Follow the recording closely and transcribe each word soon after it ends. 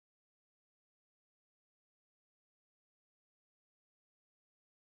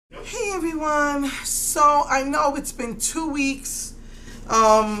Hey everyone, so I know it's been 2 weeks.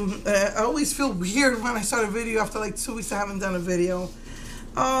 I always feel weird when I start a video after like 2 weeks I haven't done a video.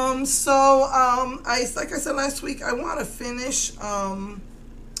 Like I said last week, I want to finish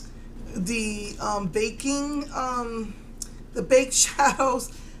the baking, the baked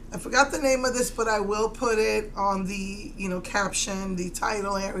shadows. I forgot the name of this, but I will put it on the caption, the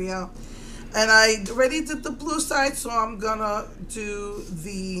title area. And I already did the blue side, so I'm gonna do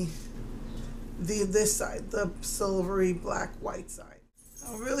this side, the silvery black white side.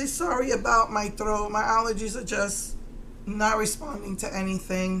 I'm really sorry about my throat. My allergies are just not responding to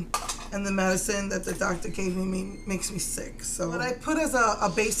anything, and the medicine that the doctor gave me makes me sick. So what I put as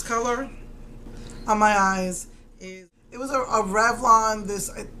a base color on my eyes is it was a Revlon,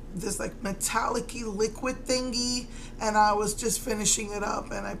 this like metallic-y liquid thingy, and I was just finishing it up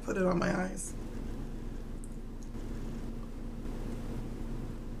and I put it on my eyes.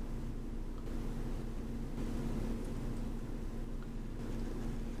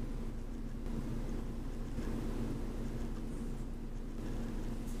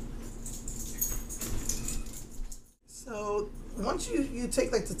 So once you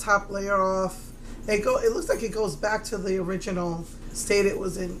take like the top layer off, it looks like it goes back to the original state it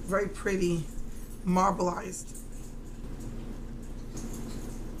was in, very pretty, marbleized.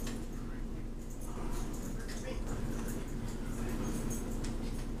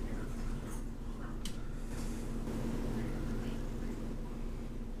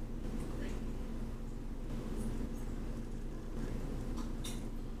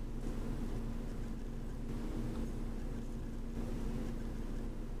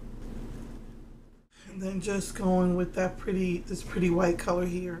 And then just going with that this pretty white color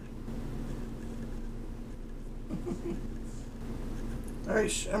here. Very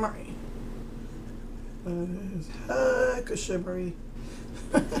shimmery. It's heck of shimmery.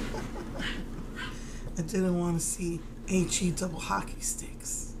 I didn't want to see HE double hockey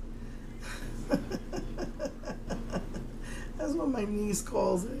sticks. That's what my niece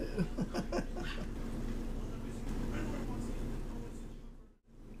calls it.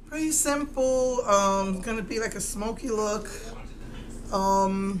 Pretty simple. Gonna be like a smoky look.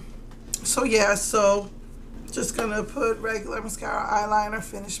 So just gonna put regular mascara, eyeliner,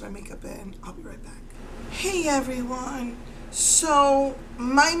 finish my makeup in. I'll be right back. Hey everyone. So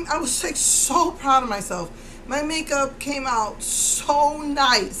I was like so proud of myself. My makeup came out so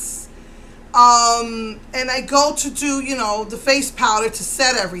nice. And I go to do, the face powder to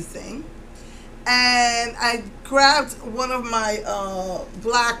set everything. And I grabbed one of my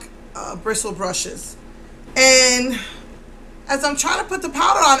black bristle brushes, and as I'm trying to put the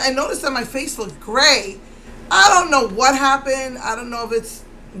powder on, I noticed that my face looked gray. I don't know what happened. I don't know if it's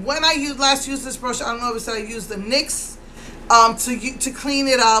when I last used this brush. I don't know if it's that I used the NYX to clean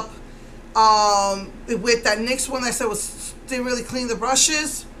it up with that NYX one I said didn't really clean the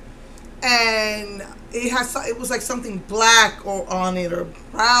brushes, and it was like something black on it, or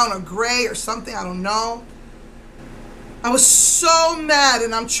brown or gray or something, I don't know. I was so mad,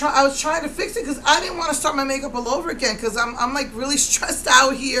 and I was trying to fix it because I didn't want to start my makeup all over again, because I'm like really stressed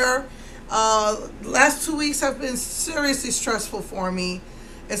out here. Last 2 weeks have been seriously stressful for me.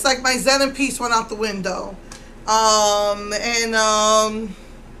 It's like my zen and peace went out the window. And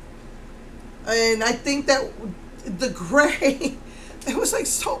I think that the gray, it was like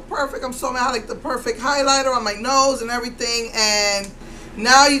so perfect. I'm so mad, like the perfect highlighter on my nose and everything, and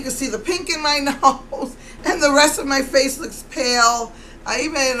now you can see the pink in my nose, and the rest of my face looks pale. I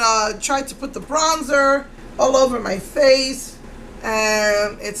even tried to put the bronzer all over my face,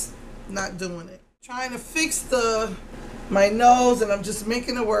 and it's not doing it. Trying to fix my nose, and I'm just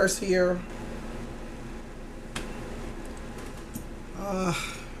making it worse here.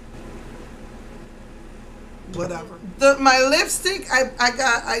 Whatever. My lipstick, I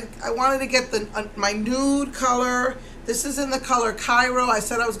wanted to get my nude color. This is in the color Cairo. I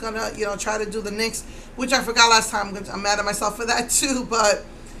said I was gonna try to do the NYX, which I forgot last time. I'm mad at myself for that too. But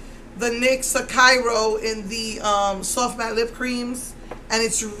the NYX Cairo in the soft matte lip creams, and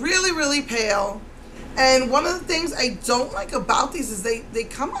it's really pale. And one of the things I don't like about these is they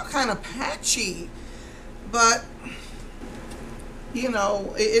come out kind of patchy, but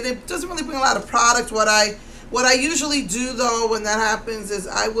it doesn't really bring a lot of product. What I usually do though when that happens is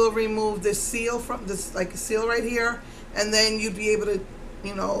I will remove this seal from this, like, seal right here, and then you'd be able to,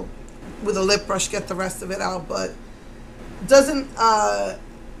 with a lip brush, get the rest of it out. But it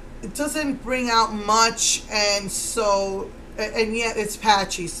doesn't bring out much, and yet it's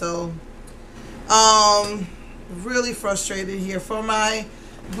patchy. So really frustrated here. For my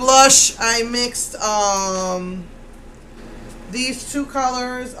blush, I mixed these two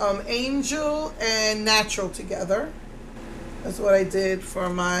colors, Angel and Natural together. That's what I did for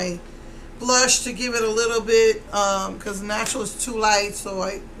my blush, to give it a little bit, because Natural is too light, so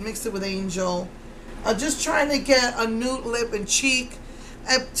I mixed it with Angel. I'm just trying to get a nude lip and cheek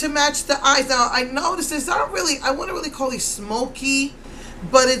to match the eyes. Now I noticed it's not really, I wouldn't really call it smoky,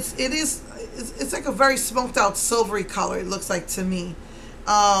 but it's like a very smoked out silvery color, it looks like to me.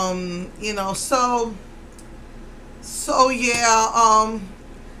 You know, so yeah,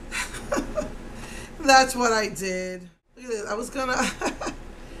 that's what I did. Look at this. I was gonna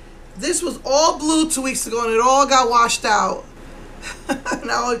this was all blue 2 weeks ago and it all got washed out.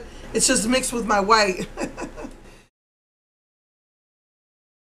 Now it's just mixed with my white.